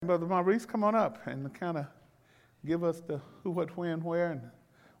Brother Maurice, come on up and kind of give us the who, what, when, where, and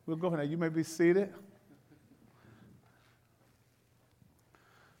we'll go ahead. You may be seated.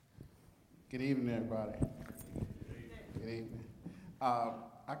 Good evening, everybody. Good evening.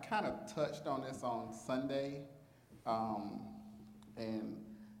 I kind of touched on this on Sunday, and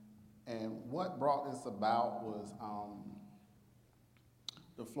what brought this about was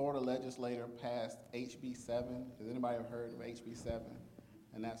the Florida legislature passed HB 7. Has anybody ever heard of HB 7?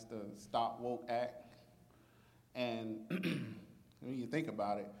 And that's the Stop Woke Act. And when you think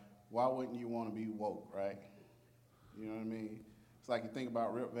about it, why wouldn't you want to be woke, right? You know what I mean? It's like you think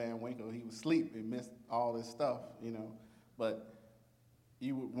about Rip Van Winkle. He was asleep and missed all this stuff, you know. But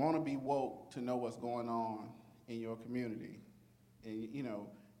you would want to be woke to know what's going on in your community, and, you know,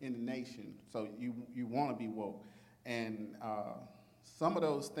 in the nation. So you want to be woke. And some of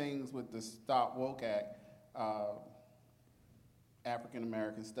those things with the Stop Woke Act, African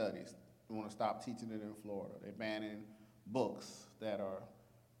American studies, they want to stop teaching it in Florida. They're banning books that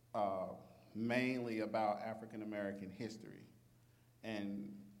are mainly about African American history.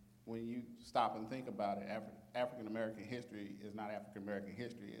 And when you stop and think about it, African American history is not African American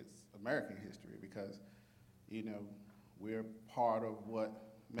history, it's American history, because, you know, we're part of what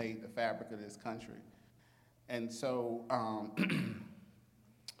made the fabric of this country. And so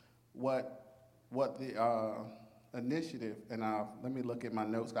what the initiative, and let me look at my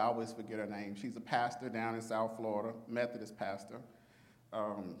notes, I always forget her name. She's a pastor down in South Florida, Methodist pastor.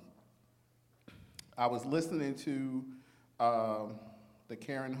 I was listening to the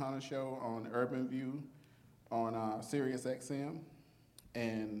Karen Hunter show on Urban View on Sirius XM,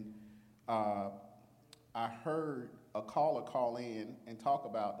 and I heard a caller call in and talk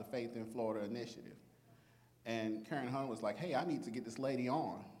about the Faith in Florida initiative. And Karen Hunter was like, "Hey, I need to get this lady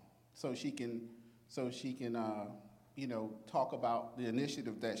on so she can you know, talk about the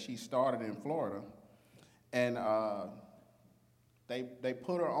initiative that she started in Florida." And they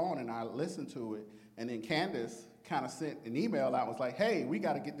put her on, and I listened to it. And then Candace kind of sent an email out, was like, "Hey, we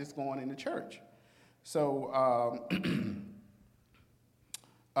got to get this going in the church." So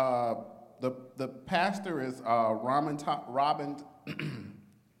the pastor is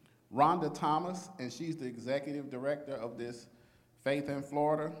Rhonda Thomas, and she's the executive director of this Faith in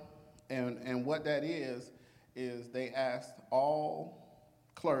Florida. And what that is they asked all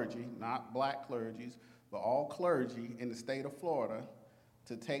clergy, not black clergies, but all clergy in the state of Florida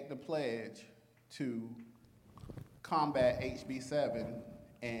to take the pledge to combat HB 7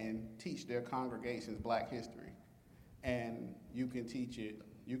 and teach their congregations black history. And you can teach it,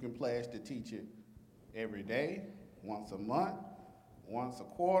 you can pledge to teach it every day, once a month, once a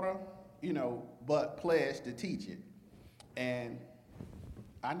quarter, you know, but pledge to teach it. And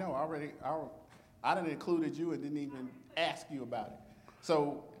I know I didn't included you and didn't even ask you about it.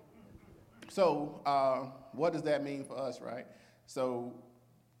 So what does that mean for us, right? So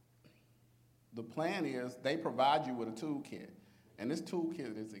the plan is they provide you with a toolkit. And this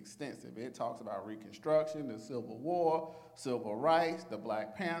toolkit is extensive. It talks about Reconstruction, the Civil War, civil rights, the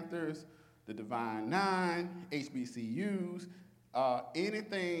Black Panthers, the Divine Nine, HBCUs,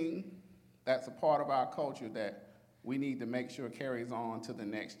 anything that's a part of our culture that we need to make sure carries on to the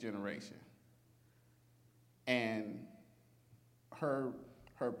next generation. And her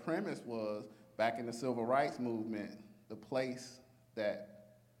premise was, back in the civil rights movement, the place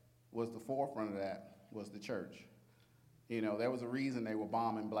that was the forefront of that was the church. You know, there was a reason they were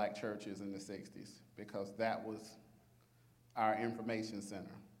bombing black churches in the 60s, because that was our information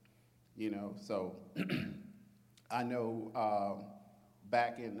center. You know, so I know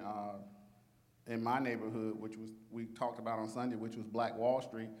back in my neighborhood, which was, we talked about on Sunday, which was Black Wall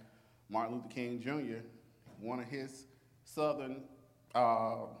Street, Martin Luther King Jr., one of his southern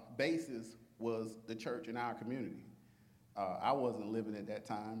bases was the church in our community. I wasn't living at that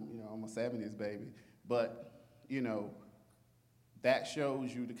time, you know, I'm a 70s baby, but, you know, that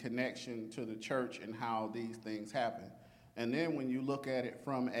shows you the connection to the church and how these things happen. And then when you look at it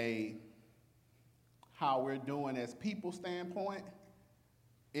from a how we're doing as people standpoint,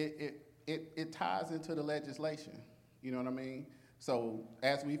 it ties into the legislation, you know what I mean? So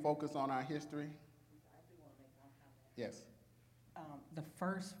as we focus on our history. I do want to make one comment. Yes. The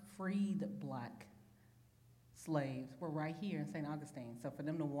first freed black slaves were right here in St. Augustine. So for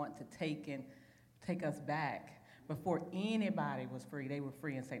them to want to take us back, before anybody was free, they were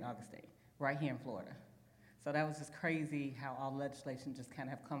free in St. Augustine, right here in Florida. So that was just crazy how all legislation just kind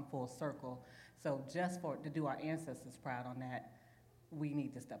of have come full circle. So just to do our ancestors proud on that, we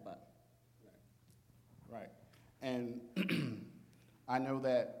need to step up. Right. And I know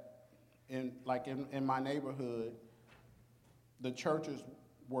that in my neighborhood, the churches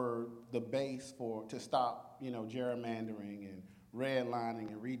were the base to stop, gerrymandering and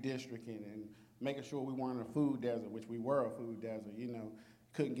redlining and redistricting and making sure we weren't a food desert, which we were a food desert,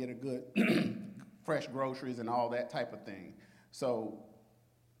 couldn't get a good fresh groceries and all that type of thing. So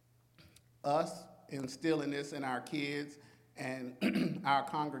us instilling this in our kids and our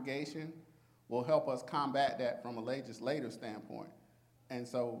congregation will help us combat that from a legislative standpoint. And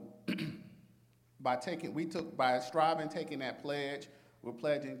so by striving, taking that pledge, we're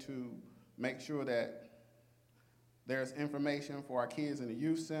pledging to make sure that there's information for our kids in the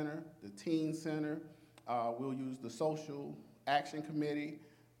youth center, the teen center. We'll use the social action committee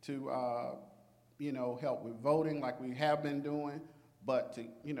to, help with voting like we have been doing, but to,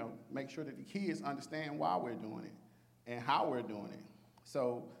 make sure that the kids understand why we're doing it and how we're doing it.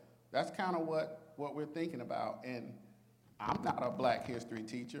 So that's kind of what we're thinking about. And I'm not a Black history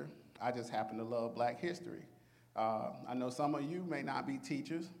teacher. I just happen to love Black history. I know some of you may not be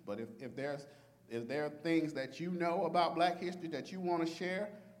teachers, but if there are things that you know about Black history that you want to share,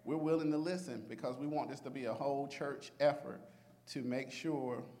 we're willing to listen, because we want this to be a whole church effort to make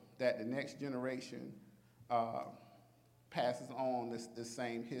sure that the next generation passes on this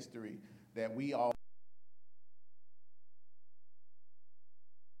same history that we all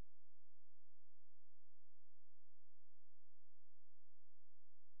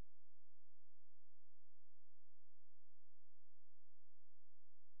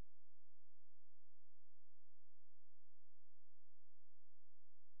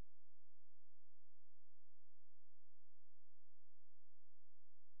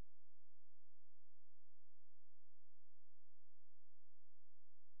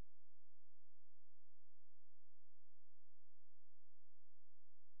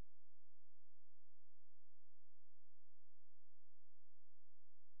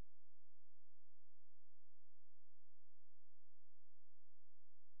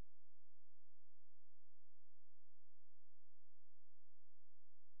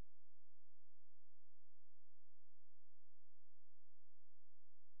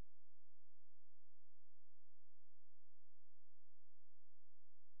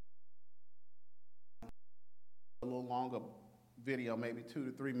a little longer video, maybe 2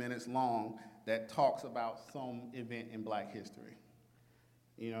 to 3 minutes long, that talks about some event in Black history.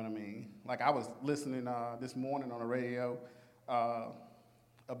 You know what I mean? Like, I was listening this morning on the radio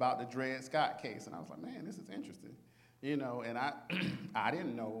about the Dred Scott case, and I was like, man, this is interesting. And I I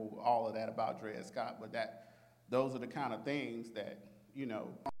didn't know all of that about Dred Scott, but those are the kind of things that,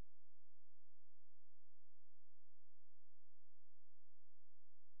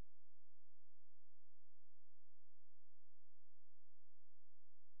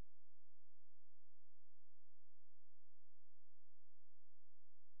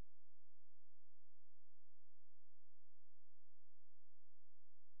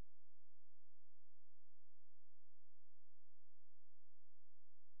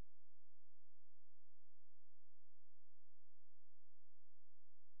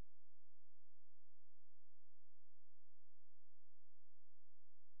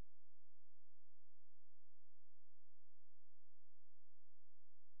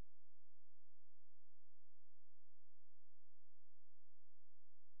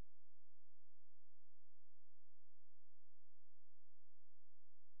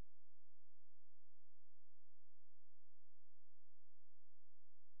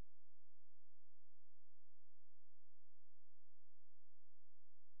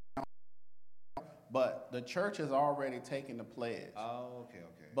 but the church has already taken the pledge. Oh, okay.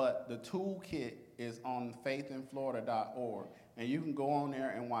 But the toolkit is on faithinflorida.org, and you can go on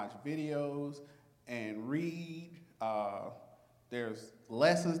there and watch videos and read. There's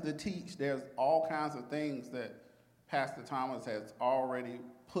lessons to teach. There's all kinds of things that Pastor Thomas has already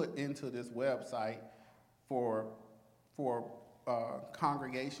put into this website for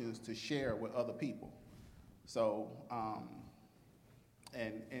congregations to share with other people. So,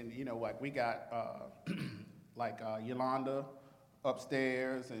 like we got Yolanda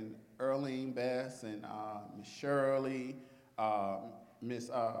upstairs, and Earlene Bess, and Miss Shirley, Miss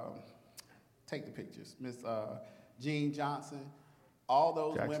take the pictures, Miss Jean Johnson, all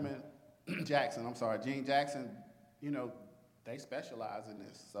those women, Jean Jackson, they specialize in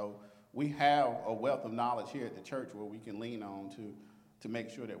this. So we have a wealth of knowledge here at the church where we can lean on to make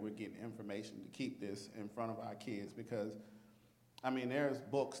sure that we're getting information to keep this in front of our kids, because there's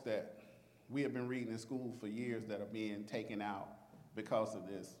books that we have been reading in school for years that are being taken out because of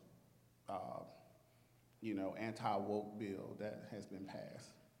this, anti-woke bill that has been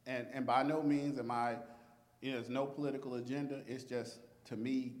passed. And by no means am I, there's no political agenda. It's just, to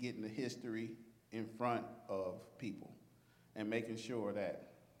me, getting the history in front of people and making sure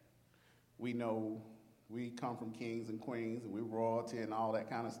that we know we come from kings and queens and we're royalty and all that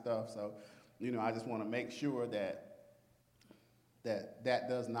kind of stuff. So, I just want to make sure that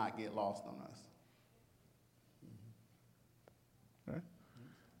does not get lost on us. Okay.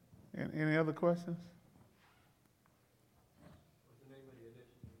 And any other questions? What's the name of the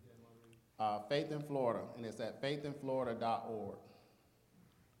initiative again, Maureen? Faith in Florida, and it's at faithinflorida.org.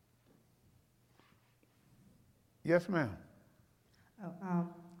 Yes, ma'am.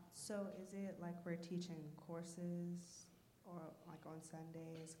 So is it like we're teaching courses or like on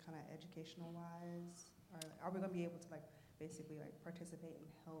Sundays, kind of educational wise? Or are we going to be able to like basically like participate and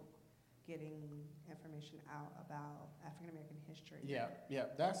help getting information out about African American history? Yeah,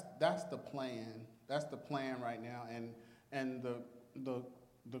 that's the plan. That's the plan right now, and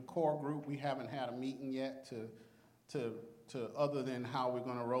the core group, we haven't had a meeting yet to other than how we're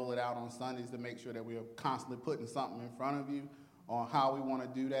going to roll it out on Sundays to make sure that we are constantly putting something in front of you on how we want to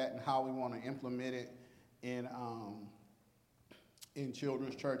do that and how we want to implement it in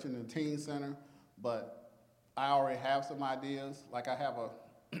Children's Church and the Teen Center. But I already have some ideas. Like I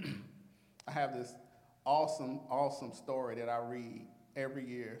have this awesome story that I read every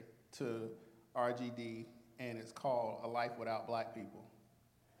year to RGD, and it's called A Life Without Black People.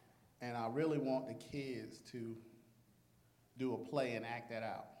 And I really want the kids to do a play and act that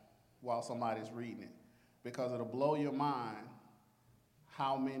out while somebody's reading it, because it'll blow your mind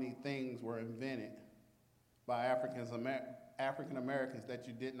how many things were invented by African Americans that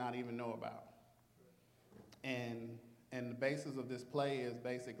you did not even know about. And the basis of this play is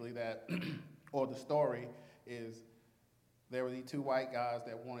basically that, or the story is, there were these two white guys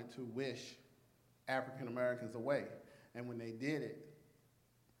that wanted to wish African Americans away. And when they did it,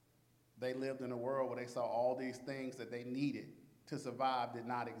 they lived in a world where they saw all these things that they needed to survive did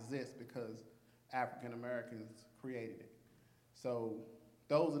not exist because African Americans created it. So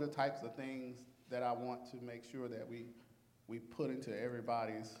those are the types of things that I want to make sure that we put into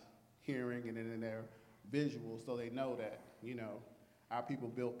everybody's hearing and in their visuals, so they know that, our people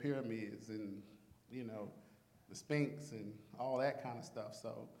built pyramids and, the Sphinx and all that kind of stuff.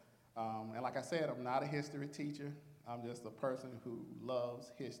 So, and like I said, I'm not a history teacher. I'm just a person who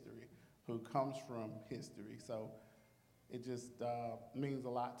loves history, who comes from history. So it just means a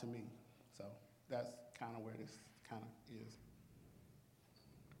lot to me. So that's kind of where this kind of is.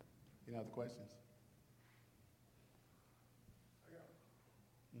 Any other questions?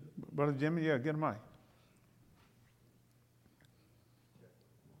 Brother Jimmy, yeah, get a mic.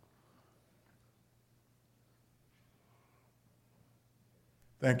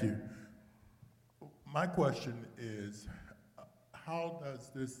 Thank you. My question is, how does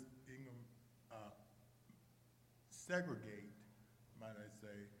this Ingham segregate, might I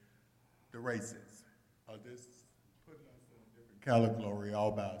say, the races? Are this putting us in a different category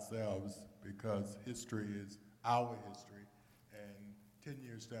all by ourselves because history is our history, and 10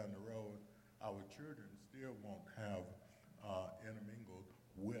 years down the road, our children still won't have intermingled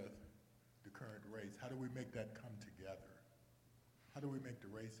with the current race? How do we make that come together? How do we make the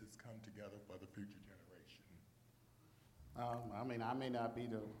races come together for the future generation? I may not be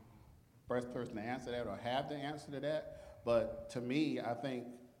the first person to answer that or have the answer to that, but to me, I think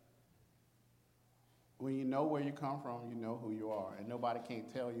when you know where you come from, you know who you are, and nobody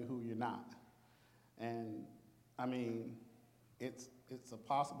can't tell you who you're not. And it's a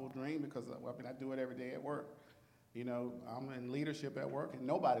possible dream because I do it every day at work. I'm in leadership at work, and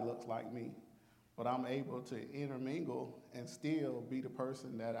nobody looks like me. But I'm able to intermingle and still be the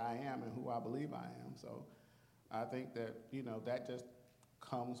person that I am and who I believe I am. So I think that, that just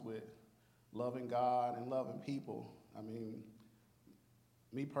comes with loving God and loving people.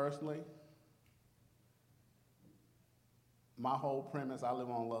 Me personally, my whole premise, I live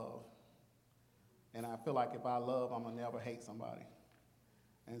on love. And I feel like if I love, I'm going to never hate somebody.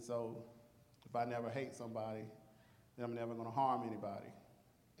 And so if I never hate somebody, then I'm never going to harm anybody.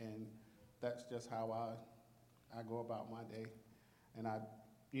 And that's just how I go about my day. And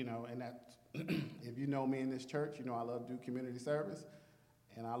and that if you know me in this church, I love to do community service,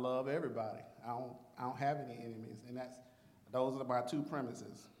 and I love everybody. I don't have any enemies, and those are my two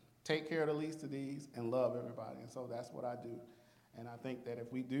premises: take care of the least of these and love everybody. And so that's what I do. And I think that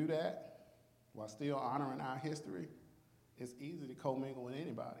if we do that while still honoring our history, it's easy to commingle with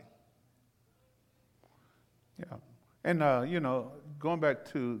anybody. Yeah. And, going back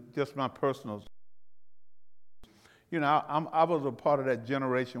to just my personal, I was a part of that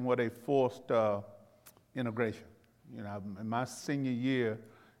generation where they forced integration. In my senior year,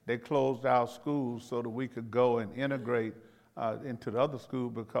 they closed our schools so that we could go and integrate into the other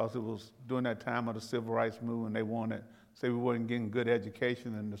school because it was during that time of the civil rights movement. They wanted say we weren't getting good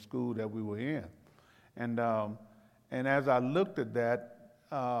education in the school that we were in. And as I looked at that,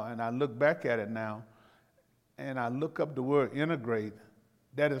 and I look back at it now, and I look up the word integrate,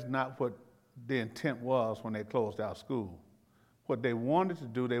 that is not what the intent was when they closed our school. What they wanted to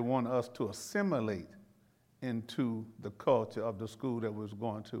do, they wanted us to assimilate into the culture of the school that we was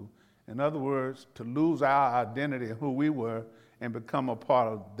going to. In other words, to lose our identity of who we were and become a part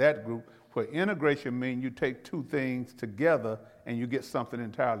of that group, where integration means you take two things together and you get something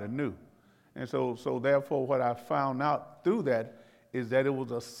entirely new. And so therefore, what I found out through that is that it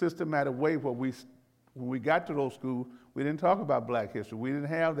was a systematic way where when we got to those schools, we didn't talk about Black history. We didn't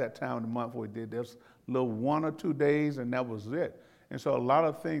have that time of the month where we did this little 1 or 2 days, and that was it. And so a lot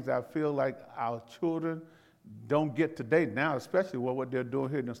of things I feel like our children don't get today now, especially what they're doing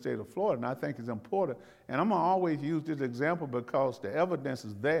here in the state of Florida, and I think it's important. And I'm going to always use this example because the evidence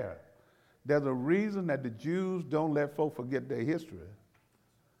is there. There's a reason that the Jews don't let folk forget their history.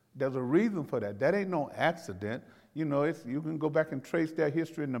 There's a reason for that. That ain't no accident. You know, you can go back and trace their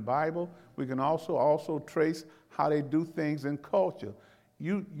history in the Bible. We can also trace how they do things in culture.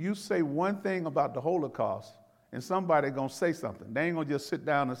 You say one thing about the Holocaust, and somebody going to say something. They ain't going to just sit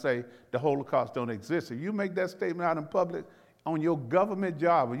down and say the Holocaust don't exist. If you make that statement out in public on your government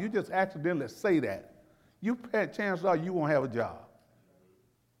job, or you just accidentally say that, chances are you won't have a job.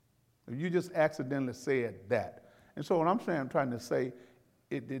 If you just accidentally said that. And so what I'm trying to say,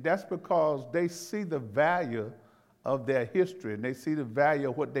 that's because they see the value of their history, and they see the value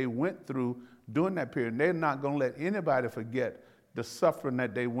of what they went through during that period. And they're not going to let anybody forget the suffering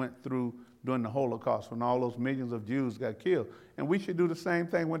that they went through during the Holocaust when all those millions of Jews got killed. And we should do the same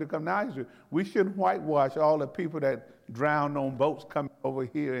thing when it comes to our history. We shouldn't whitewash all the people that drowned on boats coming over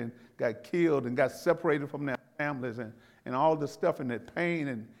here and got killed and got separated from their families and all the stuff and the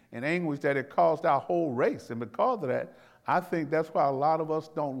pain and anguish that it caused our whole race. And because of that, I think that's why a lot of us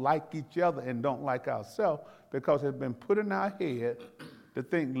don't like each other and don't like ourselves, because it's been put in our head to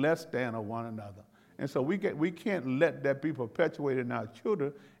think less than of one another. And so we can't let that be perpetuated in our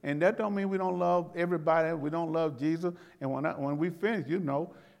children. And that don't mean we don't love everybody, we don't love Jesus. And when we finish,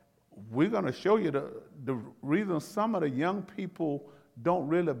 we're going to show you the reason some of the young people don't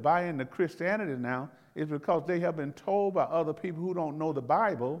really buy into Christianity now is because they have been told by other people who don't know the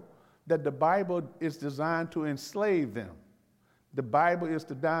Bible that the Bible is designed to enslave them. The Bible is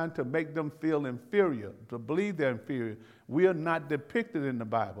designed to make them feel inferior, to believe they're inferior. We are not depicted in the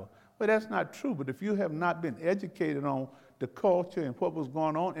Bible. Well, that's not true, but if you have not been educated on the culture and what was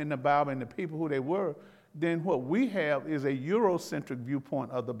going on in the Bible and the people who they were, then what we have is a Eurocentric viewpoint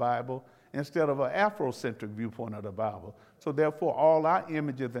of the Bible instead of an Afrocentric viewpoint of the Bible. So therefore, all our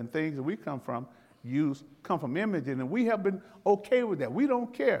images and things that we come from images, and we have been okay with that. We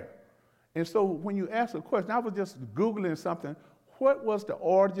don't care. And so when you ask a question, I was just Googling something. What was the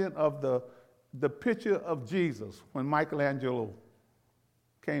origin of the picture of Jesus when Michelangelo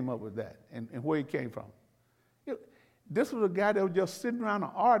came up with that and where he came from? This was a guy that was just sitting around an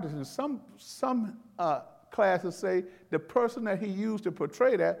artist, and some classes say the person that he used to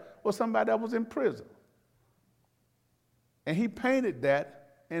portray that was somebody that was in prison. And he painted that,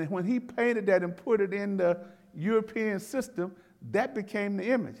 and when he painted that and put it in the European system, that became the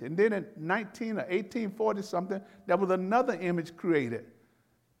image. And then in 1840 something, there was another image created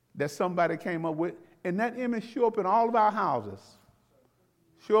that somebody came up with, and that image showed up in all of our houses,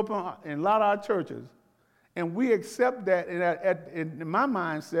 show up in a lot of our churches. And we accept that, and in my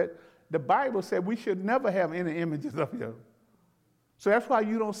mindset, the Bible said we should never have any images of him. So that's why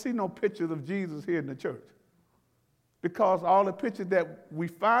you don't see no pictures of Jesus here in the church. Because all the pictures that we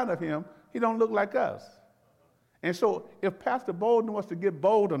find of him, he don't look like us. And so if Pastor Bolden was to get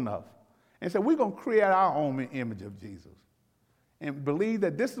bold enough and say, we're going to create our own image of Jesus and believe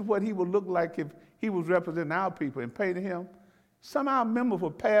that this is what he would look like if he was representing our people and painted him, some of our members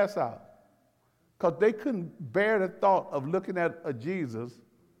would pass out because they couldn't bear the thought of looking at a Jesus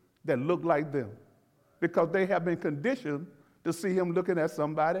that looked like them, because they have been conditioned to see him looking at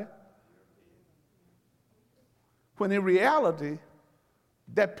somebody. When in reality,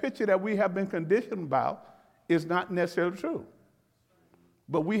 that picture that we have been conditioned about is not necessarily true.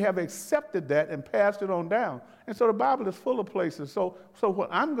 But we have accepted that and passed it on down. And so the Bible is full of places. So what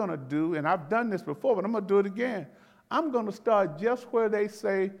I'm going to do, and I've done this before, but I'm going to do it again, I'm going to start just where they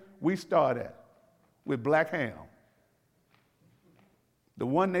say we start at, with Black Ham. The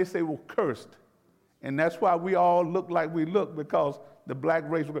one they say was cursed. And that's why we all look like we look, because the black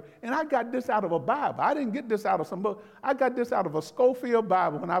race was cursed. And I got this out of a Bible. I didn't get this out of some book. I got this out of a Schofield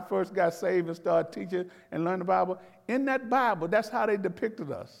Bible when I first got saved and started teaching and learning the Bible. In that Bible, that's how they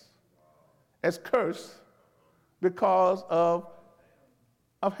depicted us, as cursed, because of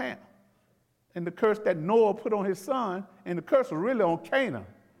Ham. And the curse that Noah put on his son, and the curse was really on Canaan,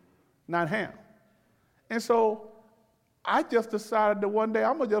 not Ham. And so I just decided that one day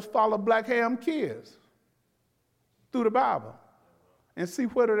I'm going to just follow black Ham kids through the Bible and see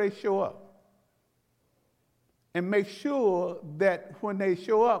whether they show up. And make sure that when they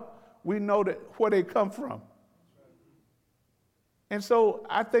show up, we know that where they come from. And so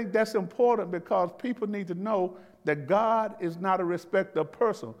I think that's important because people need to know that God is not a respecter of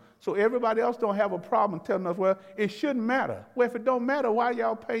person. So everybody else don't have a problem telling us, well, it shouldn't matter. Well, if it don't matter, why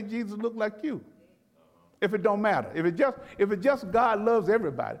y'all paint Jesus look like you? If it don't matter. If it just God loves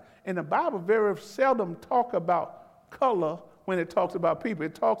everybody. And the Bible very seldom talk about color when it talks about people.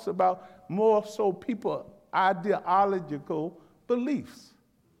 It talks about more so people ideological beliefs,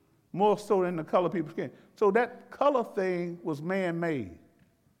 more so than the color of people's skin. So that color thing was man-made.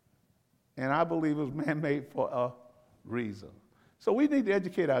 And I believe it was man-made for a reason. So we need to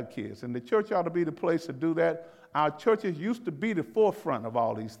educate our kids, and the church ought to be the place to do that. Our churches used to be the forefront of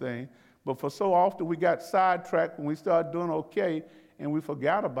all these things, but for so often we got sidetracked when we started doing okay, and we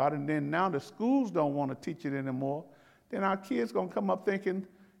forgot about it, and then now the schools don't want to teach it anymore. Then our kids going to come up thinking,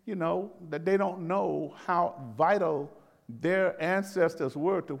 that they don't know how vital their ancestors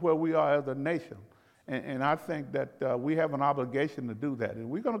were to where we are as a nation. And I think that we have an obligation to do that. And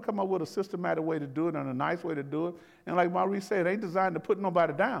we're going to come up with a systematic way to do it and a nice way to do it. And like Maurice said, it ain't designed to put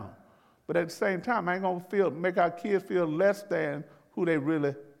nobody down. But at the same time, I ain't going to make our kids feel less than who they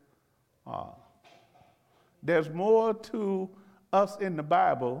really are. There's more to us in the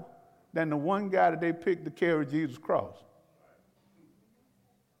Bible than the one guy that they picked to carry Jesus' cross.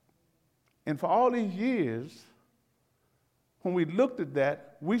 And for all these years, when we looked at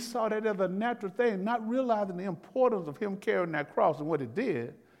that, we saw that as a natural thing, not realizing the importance of him carrying that cross and what it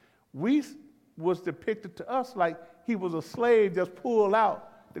did. We was depicted to us like he was a slave just pulled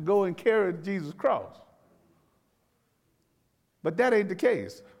out to go and carry Jesus' cross. But that ain't the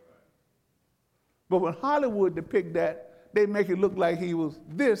case. But when Hollywood depict that, they make it look like he was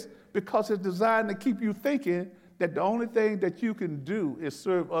this because it's designed to keep you thinking that the only thing that you can do is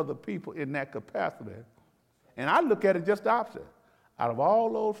serve other people in that capacity. And I look at it just the opposite. Out of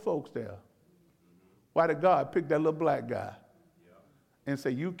all those folks there, why did God pick that little black guy and say,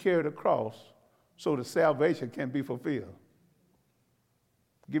 you carry the cross so the salvation can be fulfilled?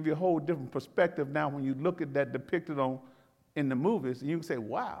 Give you a whole different perspective now when you look at that depicted in the movies, and you can say,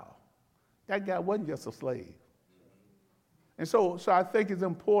 wow, that guy wasn't just a slave. And so I think it's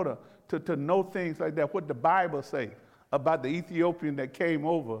important to know things like that, what the Bible say about the Ethiopian that came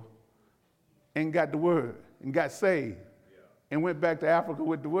over and got the word and got saved and went back to Africa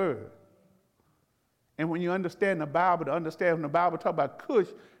with the word. And when you understand the Bible, to understand when the Bible talk about Cush,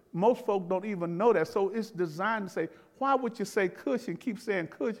 most folk don't even know that. So it's designed to say, why would you say Cush and keep saying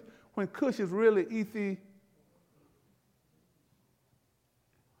Cush when Cush is really Ethiopia?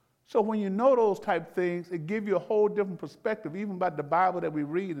 So when you know those type things, it gives you a whole different perspective, even about the Bible that we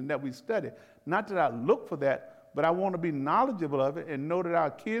read and that we study. Not that I look for that, but I want to be knowledgeable of it and know that our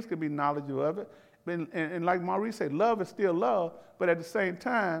kids can be knowledgeable of it. And like Maurice said, love is still love, but at the same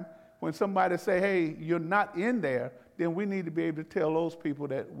time, when somebody say, hey, you're not in there, then we need to be able to tell those people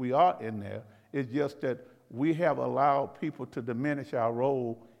that we are in there. It's just that we have allowed people to diminish our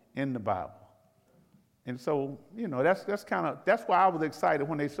role in the Bible. And so, that's why I was excited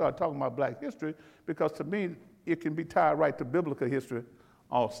when they started talking about black history, because to me, it can be tied right to biblical history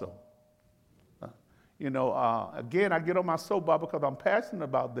also. Again, I get on my soapbox because I'm passionate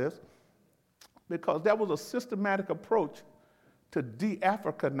about this, because that was a systematic approach to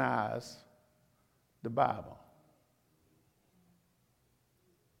de-Africanize the Bible.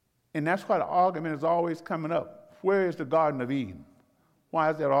 And that's why the argument is always coming up. Where is the Garden of Eden?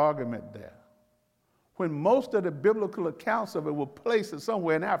 Why is that argument there? When most of the biblical accounts of it were placed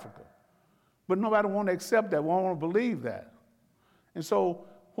somewhere in Africa. But nobody want to accept that, won't want to believe that. And so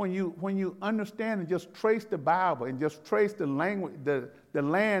when you understand and just trace the Bible and just trace the language, the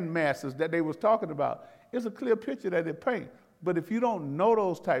land masses that they was talking about, it's a clear picture that they paint. But if you don't know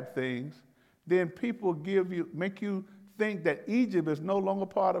those type things, then people make you think that Egypt is no longer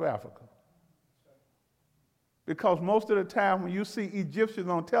part of Africa. Because most of the time when you see Egyptians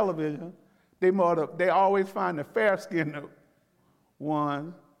on television, they always find the fair-skinned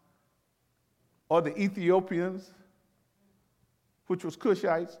ones, or the Ethiopians, which was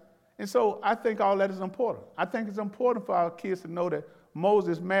Cushites. And so I think all that is important. I think it's important for our kids to know that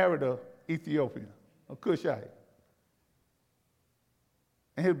Moses married an Ethiopian, a Cushite.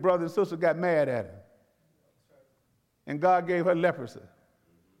 And his brother and sister got mad at him. And God gave her leprosy.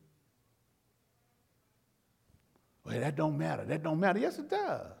 Well, that don't matter. That don't matter. Yes, it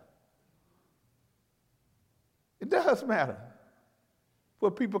does. It does matter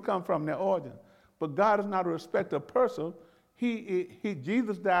where people come from, their origin. But God is not a respecter of person.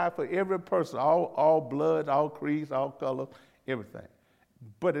 Jesus died for every person, all blood, all creeds, all colors, everything.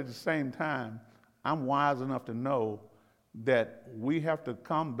 But at the same time, I'm wise enough to know that we have to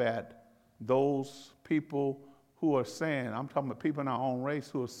combat those people who are saying, I'm talking about people in our own race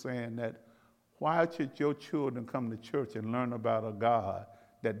who are saying that, why should your children come to church and learn about a God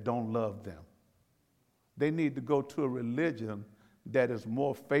that don't love them? They need to go to a religion that is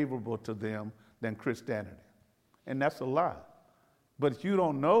more favorable to them than Christianity. And that's a lie. But if you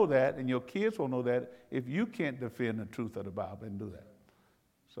don't know that, and your kids won't know that, if you can't defend the truth of the Bible and do that.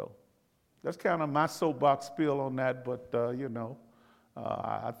 So that's kind of my soapbox spiel on that, but,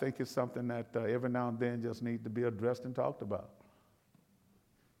 I think it's something that every now and then just needs to be addressed and talked about.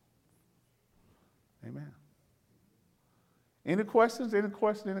 Amen. Any questions? Any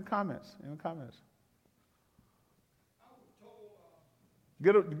comments? Any comments?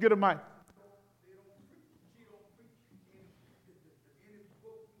 Get a mic.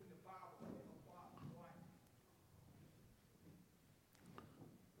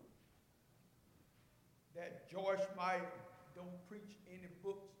 That Joyce Meyer don't preach any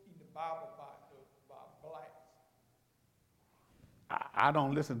books in the Bible about blacks. I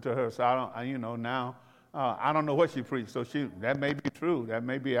don't listen to her, so I don't know what she preached. So that may be true. That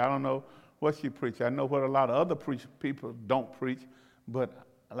may be, I don't know what she preached. I know what a lot of other people don't preach, but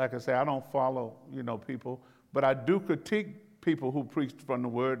like I say, I don't follow, people. But I do critique people who preach from the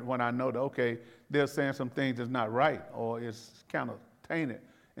word when I know that, okay, they're saying some things that's not right or it's kind of tainted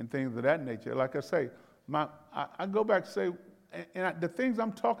and things of that nature. Like I say, I go back and say, the things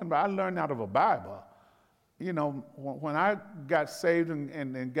I'm talking about, I learned out of a Bible. When I got saved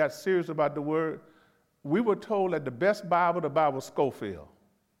and got serious about the word, we were told that the best Bible, the Bible Scofield.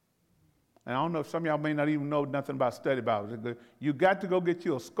 And I don't know if some of y'all may not even know nothing about study Bibles. You got to go get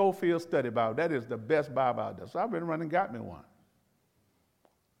you a Scofield study Bible. That is the best Bible out there. So I've been running and got me one.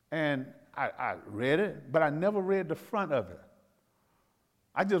 And I read it, but I never read the front of it.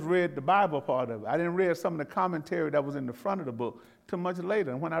 I just read the Bible part of it. I didn't read some of the commentary that was in the front of the book till much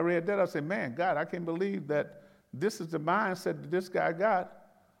later. And when I read that, I said, man, God, I can't believe that this is the mindset that this guy got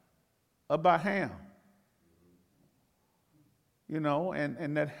about Ham. And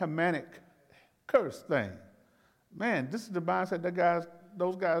that Hamitic curse thing. Man, this is the mindset that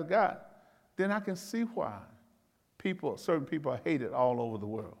those guys got. Then I can see why certain people are hated all over the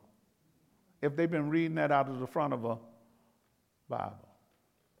world. If they've been reading that out of the front of a Bible.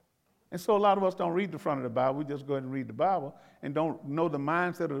 And so a lot of us don't read the front of the Bible. We just go ahead and read the Bible and don't know the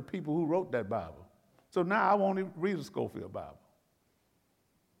mindset of the people who wrote that Bible. So now I won't even read a Scofield Bible.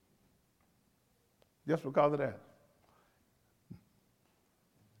 Just because of that.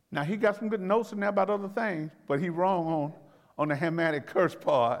 Now, he got some good notes in there about other things, but he's wrong on the Hamitic curse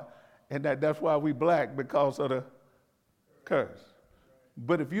part, and that's why we black, because of the curse.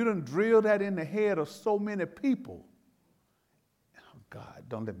 But if you done drill that in the head of so many people, oh God,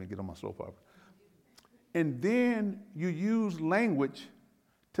 don't let me get on my soap opera. And then you use language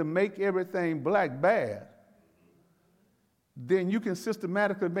to make everything black bad, then you can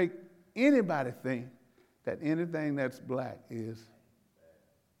systematically make anybody think that anything that's black is.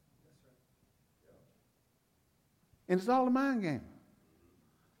 And it's all a mind game.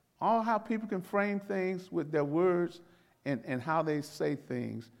 All how people can frame things with their words and how they say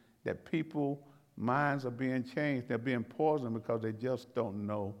things, that people's minds are being changed. They're being poisoned because they just don't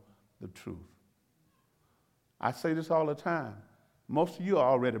know the truth. I say this all the time. Most of you are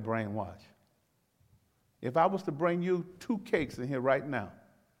already brainwashed. If I was to bring you 2 cakes in here right now,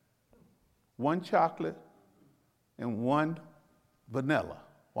 1 chocolate and 1 vanilla,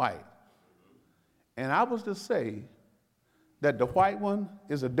 white, and I was to say that the white one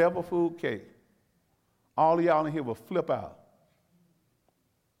is a devil food cake, all of y'all in here will flip out,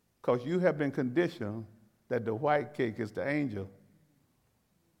 because you have been conditioned that the white cake is the angel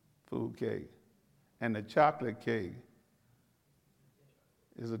food cake and the chocolate cake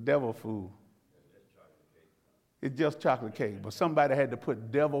is a devil food. It's just chocolate cake, but somebody had to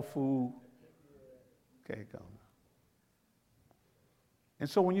put devil food cake on it. And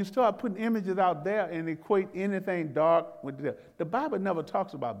so when you start putting images out there and equate anything dark with the Bible never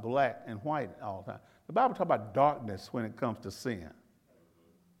talks about black and white all the time. The Bible talks about darkness when it comes to sin.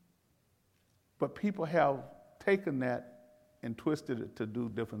 But people have taken that and twisted it to do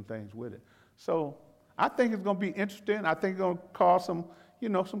different things with it. So I think it's going to be interesting. I think it's going to cause some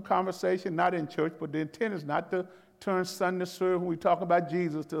conversation, not in church, but the intent is not to turn Sunday service when we talk about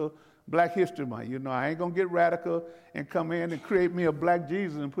Jesus to Black History Month. You know, I ain't gonna get radical and come in and create me a black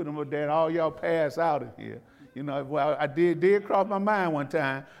Jesus and put him up there and all y'all pass out of here. You know, well, I did cross my mind one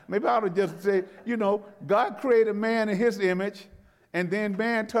time. Maybe I ought to just say, you know, God created man in his image, and then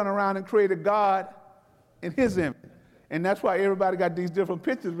man turned around and created God in his image. And that's why everybody got these different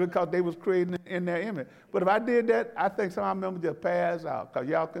pictures, because they was created in their image. But if I did that, I think some of my members just pass out, because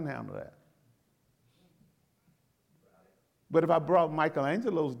y'all couldn't handle that. But if I brought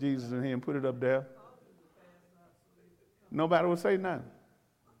Michelangelo's Jesus in here and put it up there, nobody would say nothing.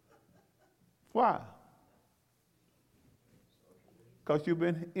 Why? Because you've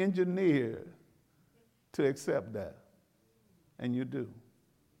been engineered to accept that. And you do.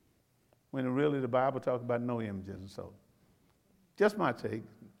 When really the Bible talks about no images and so. Just my take.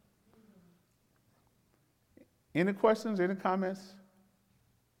 Any questions, any comments?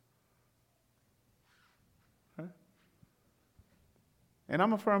 Huh? And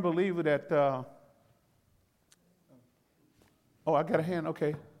I'm a firm believer that, oh, I got a hand,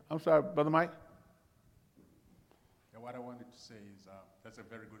 okay. I'm sorry, Brother Mike. Yeah, what I wanted to say is that's a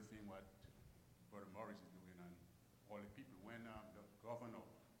very good thing what Brother Morris is doing, and all the people. When the governor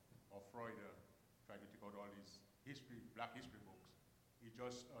of Florida tried to take out all these black history books, he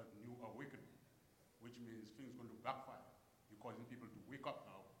just knew awakening, which means things going to backfire. You're causing people to wake up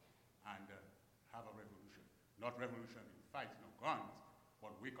now and have a revolution. Not revolution in fights, no guns,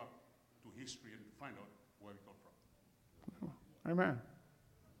 but wake up to history and find out where we come from. Amen.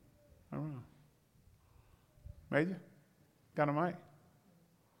 Amen. Major, got a mic?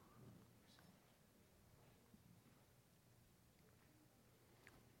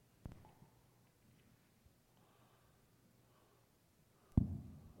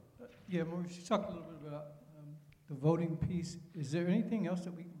 Yeah, Maurice, you talked a little bit about the voting piece. Is there anything else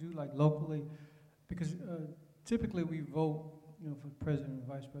that we can do, like locally? Because typically we vote, you know, for president and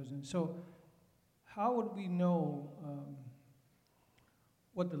vice president. So how would we know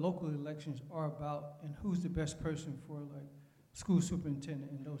what the local elections are about and who's the best person for, like, school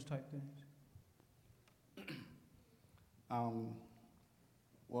superintendent and those type things?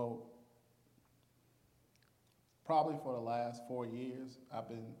 Well, probably for the last 4 years, I've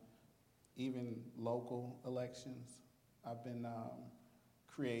been, even local elections, I've been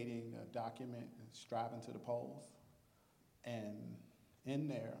creating a document and striving to the polls. And in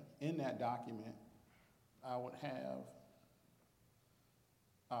that document, I would have,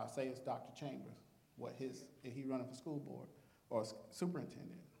 say it's Dr. Chambers, if he running for school board, or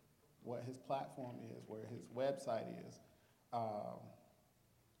superintendent, what his platform is, where his website is,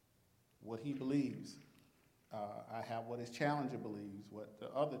 what he believes. I have what his challenger believes, what the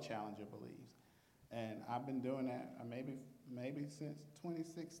other challenger believes. And I've been doing that maybe since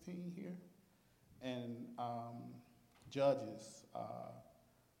 2016 here. And judges,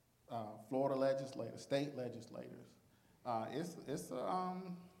 Florida legislators, state legislators. It's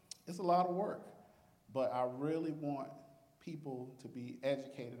a lot of work, but I really want people to be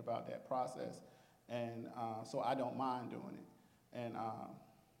educated about that process. And so I don't mind doing it. And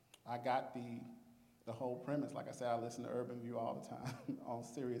I got the whole premise. Like I said, I listen to Urban View all the time on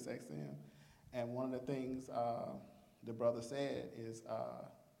Sirius XM. And one of the things the brother said is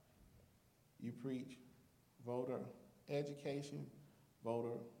you preach voter education,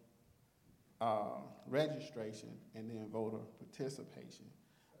 voter registration, and then voter participation.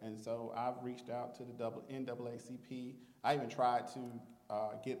 And so I've reached out to the NAACP. I even tried to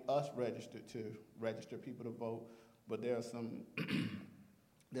get us registered to register people to vote, but there are some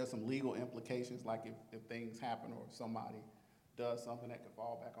there's some legal implications, like if things happen or somebody does something that could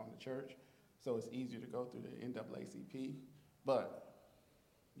fall back on the church. So it's easier to go through the NAACP. But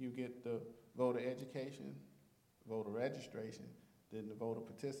you get the voter education, voter registration, then the voter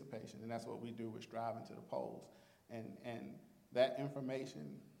participation. And that's what we do with Striving to the Polls. And that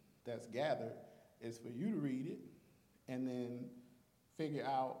information that's gathered is for you to read it and then figure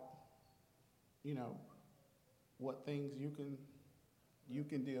out, you know, what things you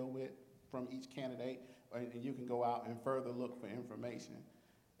can deal with from each candidate, and you can go out and further look for information.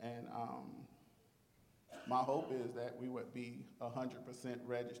 And my hope is that we would be 100%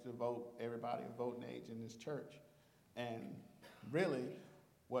 registered vote, everybody of voting age in this church. And really,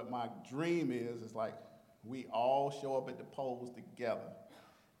 what my dream is like we all show up at the polls together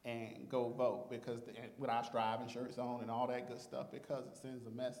and go vote, because with our Striving shirts on and all that good stuff, because it sends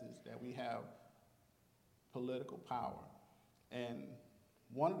a message that we have political power. And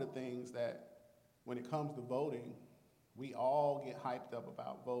one of the things that, when it comes to voting, we all get hyped up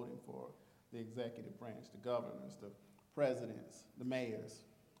about voting for the executive branch, the governors, the presidents, the mayors,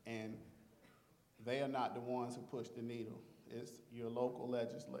 and they are not the ones who push the needle. It's your local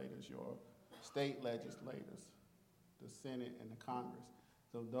legislators, your state legislators, the Senate and the Congress.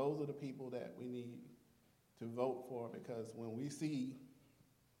 So those are the people that we need to vote for, because when we see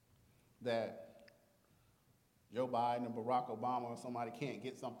that Joe Biden or Barack Obama or somebody can't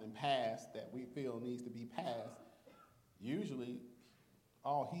get something passed that we feel needs to be passed, usually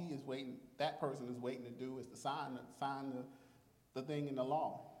all that person is waiting to do is to sign the thing in the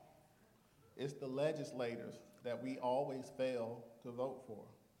law. It's the legislators that we always fail to vote for.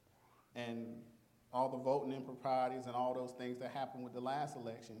 And all the voting improprieties and all those things that happened with the last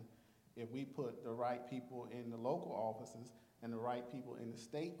election, if we put the right people in the local offices and the right people in the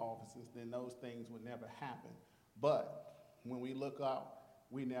state offices, then those things would never happen. But when we look out,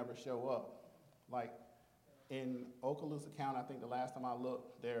 we never show up. Like in Okaloosa County, I think the last time I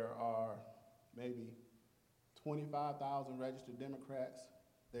looked, there are maybe 25,000 registered Democrats.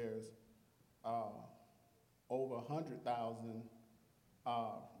 There's over 100,000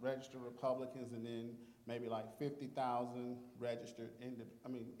 registered Republicans, and then maybe like 50,000 registered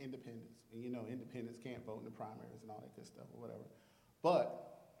independents. And you know, independents can't vote in the primaries and all that good stuff or whatever.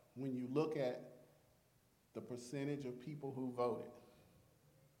 But when you look at the percentage of people who voted,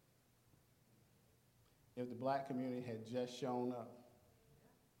 if the black community had just shown up,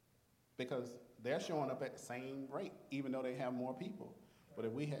 because they're showing up at the same rate, even though they have more people. But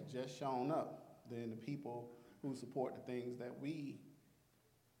if we had just shown up, then the people who support the things that we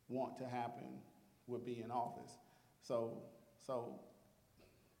want to happen would be in office. So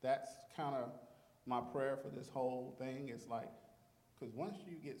that's kind of my prayer for this whole thing. It's like, because once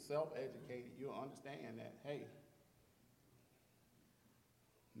you get self-educated, you'll understand that, hey,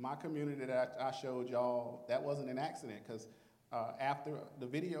 my community that I showed y'all, that wasn't an accident, because after the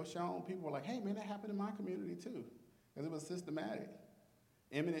video shown, people were like, hey, man, that happened in my community too, because it was systematic.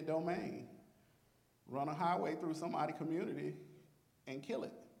 Eminent domain. Run a highway through somebody's community and kill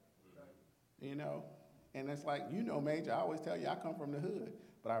it. You know? And it's like, you know, Major, I always tell you I come from the hood,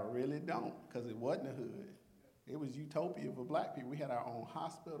 but I really don't, because it wasn't a hood. It was utopia for black people. We had our own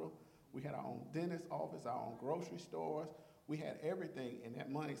hospital, we had our own dentist office, our own grocery stores. We had everything, and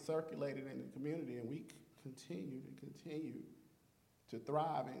that money circulated in the community, and we continued to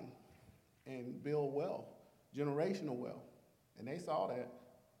thrive and build wealth, generational wealth. And they saw that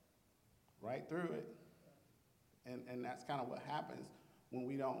right through it. And that's kind of what happens when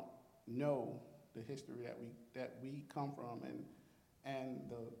we don't know the history that we come from and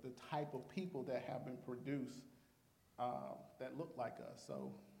the type of people that have been produced that look like us.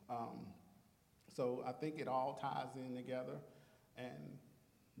 So I think it all ties in together, and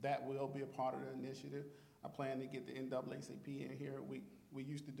that will be a part of the initiative. I plan to get the NAACP in here. We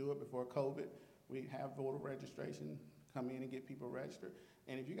used to do it before COVID. We have voter registration, come in and get people registered.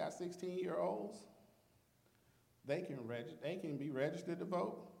 And if you got 16-year-olds, they can be registered to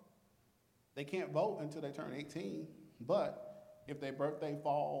vote. They can't vote until they turn 18, but if their birthday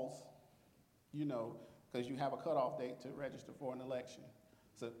falls, you know, because you have a cutoff date to register for an election.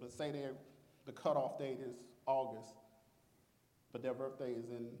 So let's say the cutoff date is August, but their birthday is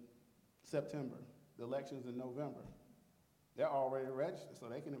in September. The election's in November. They're already registered, so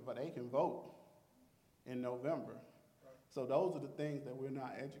they can vote in November. So those are the things that we're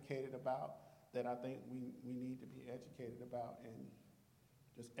not educated about that I think we need to be educated about, and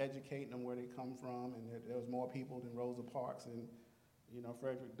just educating them where they come from. And there's more people than Rosa Parks and, you know,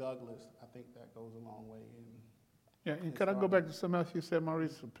 Frederick Douglass. I think that goes a long way. Yeah, and could I go back to something else you said,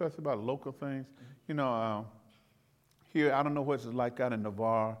 Maurice, especially about local things? Mm-hmm. You know, here, I don't know what it's like out in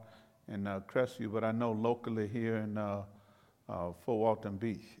Navarre and Crestview, but I know locally here in Fort Walton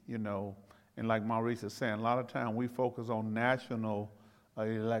Beach, you know, and like Maurice is saying, a lot of time we focus on national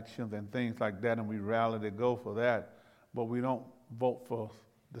elections and things like that, and we rally to go for that, but we don't vote for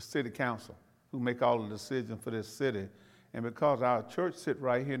the city council who make all the decisions for this city. And because our church sit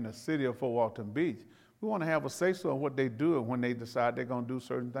right here in the city of Fort Walton Beach, we want to have a say-so on what they do and when they decide they're going to do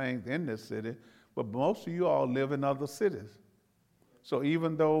certain things in this city. But most of you all live in other cities. So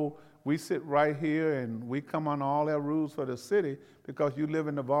even though we sit right here and we come on all our rules for the city, because you live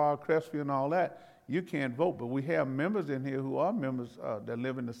in Navarre, Crestview, and all that, you can't vote. But we have members in here who are members that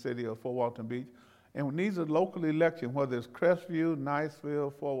live in the city of Fort Walton Beach. And when these are local elections, whether it's Crestview,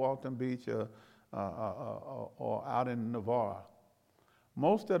 Niceville, Fort Walton Beach, or out in Navarre,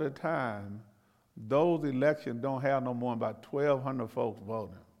 most of the time, those elections don't have no more than about 1,200 folks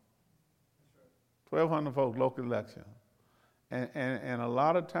voting. 1,200 folks, local election. And a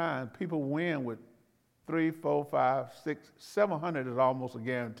lot of times, people win with 3, 4, 5, 6, 700 is almost a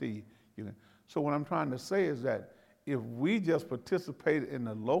guarantee. So what I'm trying to say is that if we just participate in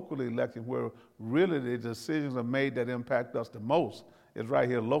the local election where really the decisions are made that impact us the most, is right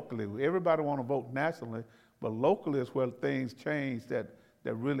here locally. Everybody want to vote nationally, but locally is where things change that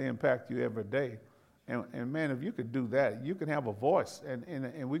really impact you every day. And man, if you could do that, you can have a voice.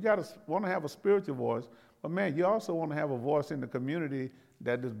 And we want to have a spiritual voice, but man, you also want to have a voice in the community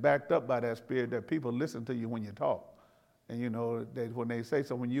that is backed up by that spirit, that people listen to you when you talk. And you know, when they say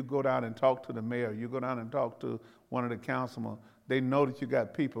so, when you go down and talk to the mayor, you go down and talk to one of the councilmen, they know that you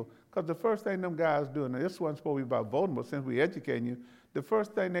got people. Because the first thing them guys do, and this wasn't supposed to be about voting, but since we educating you, the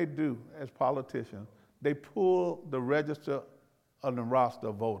first thing they do as politicians, they pull the register of the roster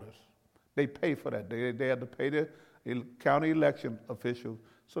of voters. They pay for that. They have to pay the county election officials.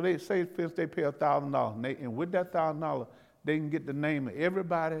 So they say, since they pay $1,000, and with that $1,000, they can get the name of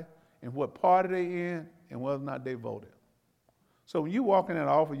everybody and what party they in and whether or not they voted. So when you walk in that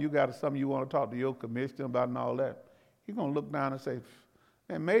office, you got something you want to talk to your commissioner about and all that, he's going to look down and say,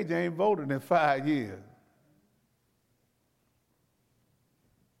 man, Major ain't voted in 5 years.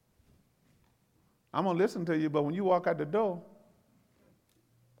 I'm going to listen to you, but when you walk out the door,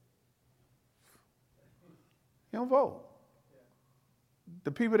 you don't vote.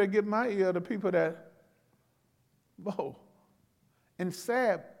 The people that get my ear are the people that vote. And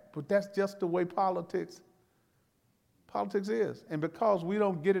sad, but that's just the way politics is. And because we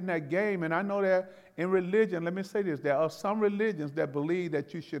don't get in that game, and I know that in religion, let me say this, there are some religions that believe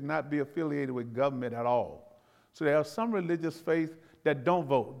that you should not be affiliated with government at all. So there are some religious faiths that don't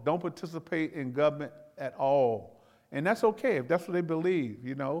vote, don't participate in government at all. And that's okay if that's what they believe,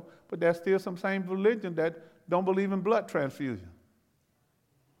 you know. But there's still some same religion that don't believe in blood transfusion.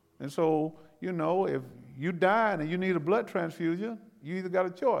 And so, you know, if you die and you need a blood transfusion, you either got a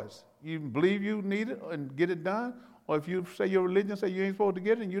choice. You believe you need it and get it done, or if you say your religion say you ain't supposed to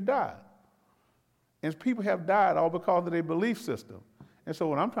get it, and you die. And people have died all because of their belief system. And so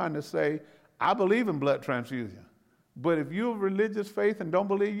what I'm trying to say, I believe in blood transfusion. But if you're of religious faith and don't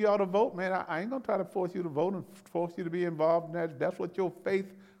believe you ought to vote, man, I ain't going to try to force you to vote and force you to be involved in that. If that's what your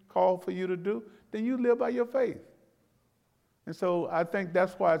faith called for you to do, then you live by your faith. And so I think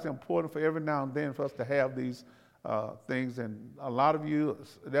that's why it's important for every now and then for us to have these things. And a lot of you,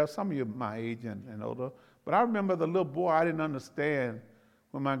 there are some of you my age and older, but I remember the little boy, I didn't understand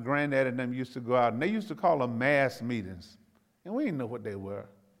when my granddad and them used to go out, and they used to call them mass meetings. And we didn't know what they were.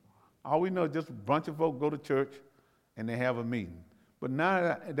 All we know is just a bunch of folk go to church and they have a meeting. But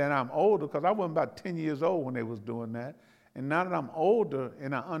now that I'm older, because I wasn't about 10 years old when they was doing that, and now that I'm older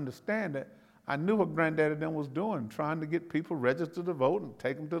and I understand it, I knew what Granddaddy and them was doing, trying to get people registered to vote and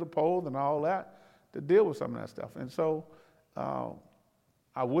take them to the polls and all that to deal with some of that stuff. And so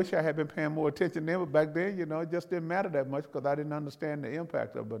I wish I had been paying more attention then, but back then, you know, it just didn't matter that much because I didn't understand the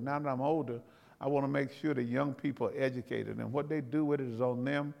impact of it. But now that I'm older, I want to make sure that young people are educated, and what they do with it is on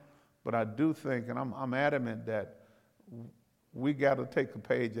them. But I do think, and I'm adamant that we got to take a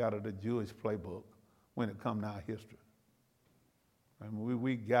page out of the Jewish playbook when it comes to our history. I mean,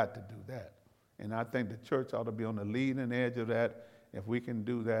 we got to do that. And I think the church ought to be on the leading edge of that if we can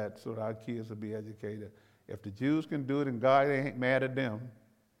do that so that our kids will be educated. If the Jews can do it and God ain't mad at them,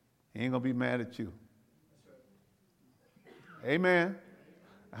 he ain't going to be mad at you. Amen.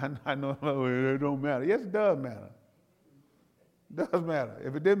 I know it don't matter. Yes, it does matter. It does matter.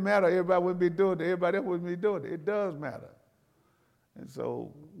 If it didn't matter, everybody wouldn't be doing it. Everybody else wouldn't be doing it. It does matter. And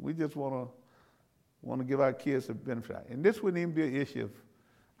so we just want to give our kids a benefit. And this wouldn't even be an issue.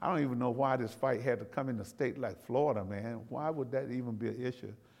 I don't even know why this fight had to come in a state like Florida, man. Why would that even be an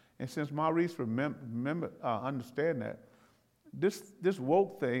issue? And since Maurice understand that, this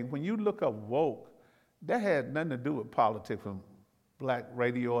woke thing, when you look up woke, that had nothing to do with politics. When black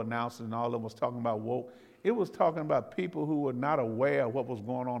radio announcers and all of them was talking about woke, it was talking about people who were not aware of what was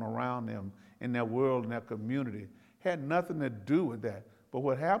going on around them in their world, in their community. Had nothing to do with that. But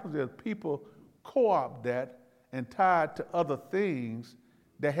what happens is people co-opt that and tie it to other things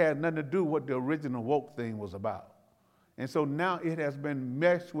that had nothing to do with what the original woke thing was about. And so now it has been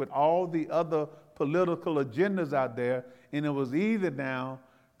meshed with all the other political agendas out there, and it was easy now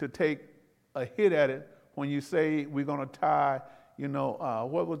to take a hit at it when you say we're going to tie,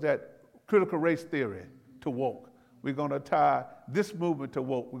 what was that, critical race theory to woke. We're going to tie this movement to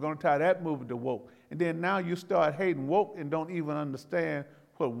woke. We're going to tie that movement to woke. And then now you start hating woke and don't even understand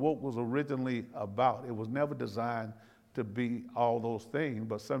what woke was originally about. It was never designed to be all those things,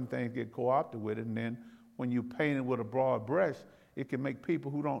 but some things get co-opted with it, and then when you paint it with a broad brush, it can make people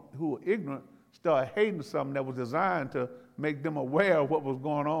who are ignorant start hating something that was designed to make them aware of what was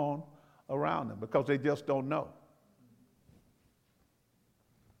going on around them because they just don't know.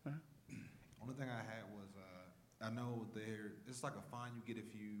 Only thing I had was I know it's like a fine you get if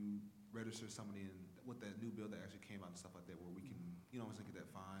you register somebody with that new bill that actually came out and stuff like that, where we can, get that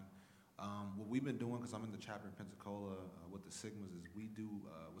fine. What we've been doing, because I'm in the chapter in Pensacola with the Sigmas, is we do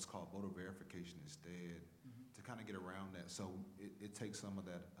what's called voter verification instead to kind of get around that. So it takes some of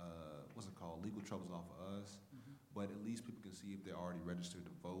that, legal troubles off of us, but at least people can see if they're already registered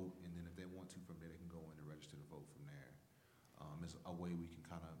to vote, and then if they want to from there, they can go in and register to vote from there. It's a way we can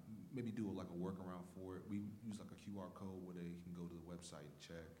kind of maybe do a workaround for it. We use like a QR code where they can go to the website and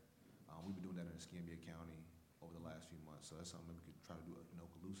check. We've been doing that in Escambia County over the last few months, so that's something we could try to do in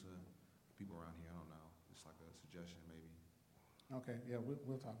Okaloosa. People around here, I don't know. It's like a suggestion, maybe. Okay, yeah,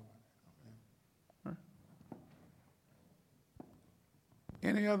 we'll talk about it. Okay.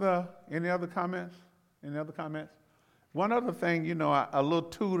 Any other comments? Any other comments? One other thing, a little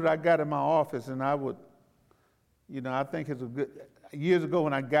tool that I got in my office, and I would, I think it's a good. Years ago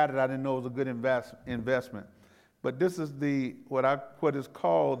when I got it, I didn't know it was a good investment. But this is what is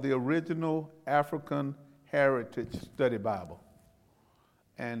called the Original African Heritage Study Bible.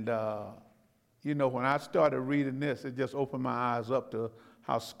 And when I started reading this, it just opened my eyes up to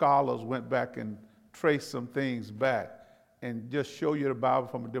how scholars went back and traced some things back and just show you the Bible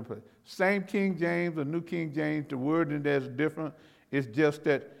from a different. Same King James, the New King James, the word in there is different. It's just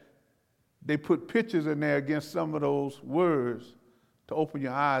that they put pictures in there against some of those words to open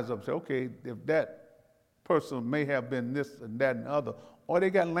your eyes up and say, okay, if that person may have been this and that and other, or they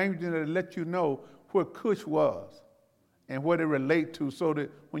got language in there that let you know where Cush was and what it relate to, so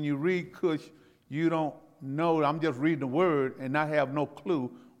that when you read Cush, you don't know, I'm just reading the word and not have no clue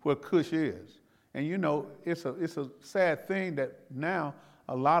where Cush is. And it's a sad thing that now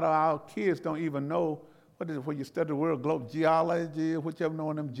a lot of our kids don't even know what is it, where you study the world, globe geology, whichever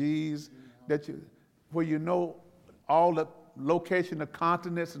one of them G's, where you know all the location of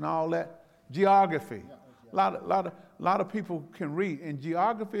continents and all that. Geography. A lot of people can read, and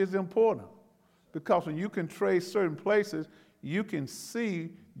geography is important because when you can trace certain places, you can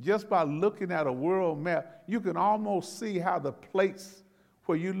see just by looking at a world map, you can almost see how the plates,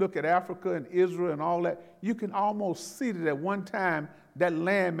 where you look at Africa and Israel and all that, you can almost see that at one time that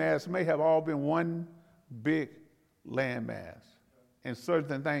landmass may have all been one big landmass. And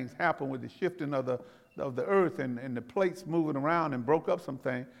certain things happen with the shifting of the earth and the plates moving around and broke up some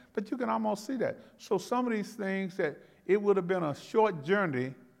things, but you can almost see that. So some of these things that it would have been a short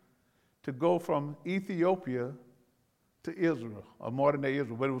journey to go from Ethiopia to Israel, or modern day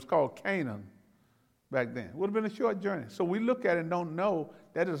Israel, but it was called Canaan back then. It would have been a short journey. So we look at it and don't know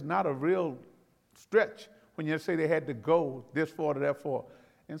that is not a real stretch when you say they had to go this far to that far.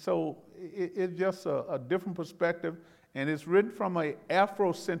 And so it's just a different perspective, and it's written from an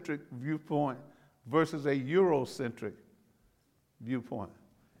Afrocentric viewpoint versus a Eurocentric viewpoint.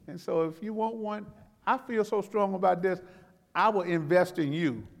 And so if you want one, I feel so strong about this, I will invest in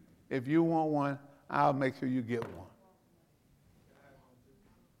you. If you want one, I'll make sure you get one.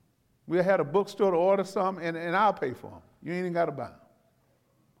 We had a bookstore to order some, and I'll pay for them. You ain't even got to buy them.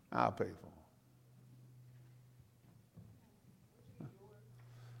 I'll pay for them.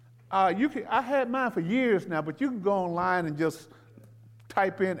 I had mine for years now, but you can go online and just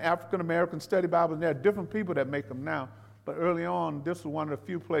type in African American Study Bibles, and there are different people that make them now. But early on, this was one of the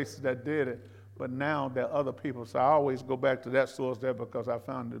few places that did it. But now there are other people, so I always go back to that source there because I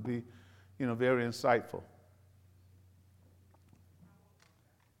found it to be, very insightful.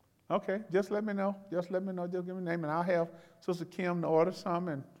 Okay, just let me know. Just give me a name, and I'll have Sister Kim to order some,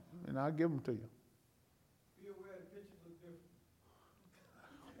 and I'll give them to you. Be aware the pictures look different.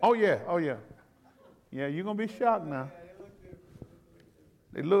 Oh yeah. Yeah, you're gonna be shocked now.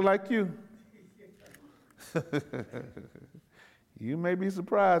 They look like you. You may be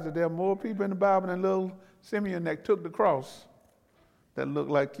surprised that there are more people in the Bible than little Simeon that took the cross that look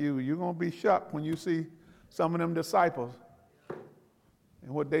like you. You're going to be shocked when you see some of them disciples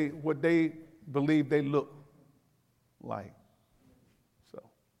and what they believe they look like. So,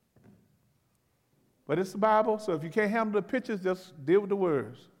 but it's the Bible, so if you can't handle the pictures, just deal with the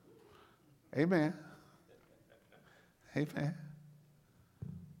words. Amen. Amen.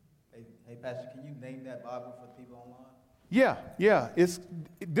 Hey, Pastor, can you name that Bible for people online? Yeah.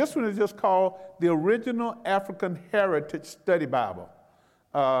 This one is just called the Original African Heritage Study Bible.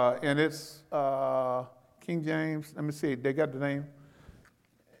 And it's King James. Let me see. They got the name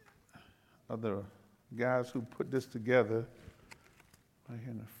of the guys who put this together right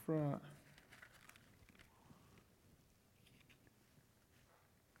here in the front.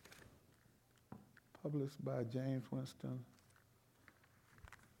 Published by James Winston.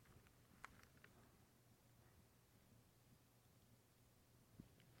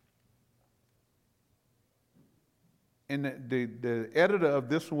 and the editor of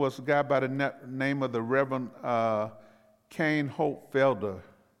this one was a guy by the name of the Reverend Kane Hope Felder,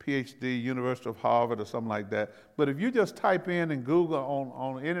 PhD, University of Harvard or something like that. But if you just type in and Google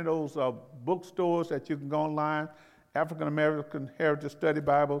on any of those bookstores that you can go online, African American Heritage Study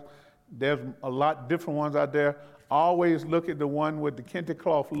Bibles, there's a lot different ones out there. Always look at the one with the kente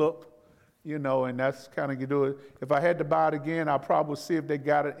cloth look, you know, and that's kind of, you do it. If I had to buy it again, I'll probably see if they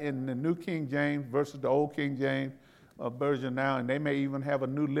got it in the New King James versus the Old King James version now, and they may even have a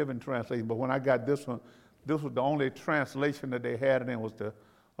New Living Translation. But when I got this one, this was the only translation that they had it in was the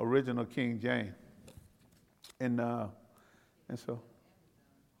original King James. And so,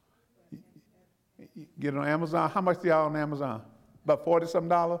 you get it on Amazon. How much do y'all on Amazon? About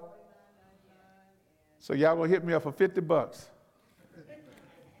 $40-something? So y'all gonna hit me up for $50.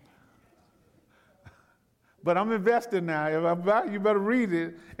 But I'm investing now. If I buy, you better read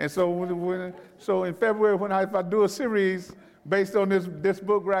it. And so, so in February, if I do a series based on this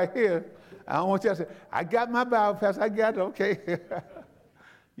book right here, I don't want you to say, I got my Bible, Pastor, I got it, okay.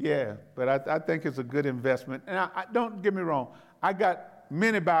 Yeah, but I think it's a good investment. And I don't get me wrong, I got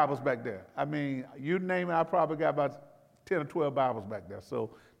many Bibles back there. I mean, you name it, I probably got about 10 or 12 Bibles back there.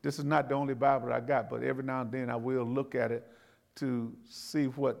 So this is not the only Bible I got, but every now and then I will look at it to see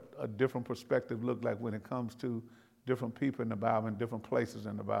what a different perspective looks like when it comes to different people in the Bible and different places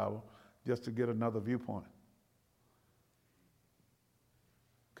in the Bible, just to get another viewpoint.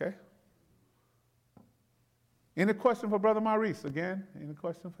 Okay? Any question for Brother Maurice again? Any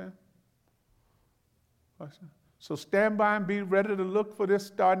question for him? Question? So stand by and be ready to look for this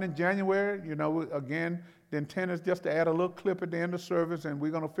starting in January. You know, again, the intent is just to add a little clip at the end of service, and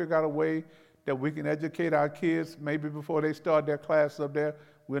we're going to figure out a way that we can educate our kids maybe before they start their class up there.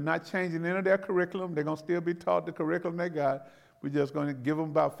 We're not changing any of their curriculum. They're going to still be taught the curriculum they got. We're just going to give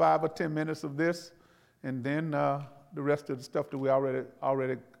them about 5 or 10 minutes of this, and then the rest of the stuff that we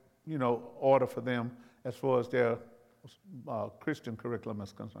already you know, order for them as far as their Christian curriculum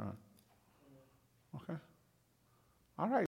is concerned. Okay? All right.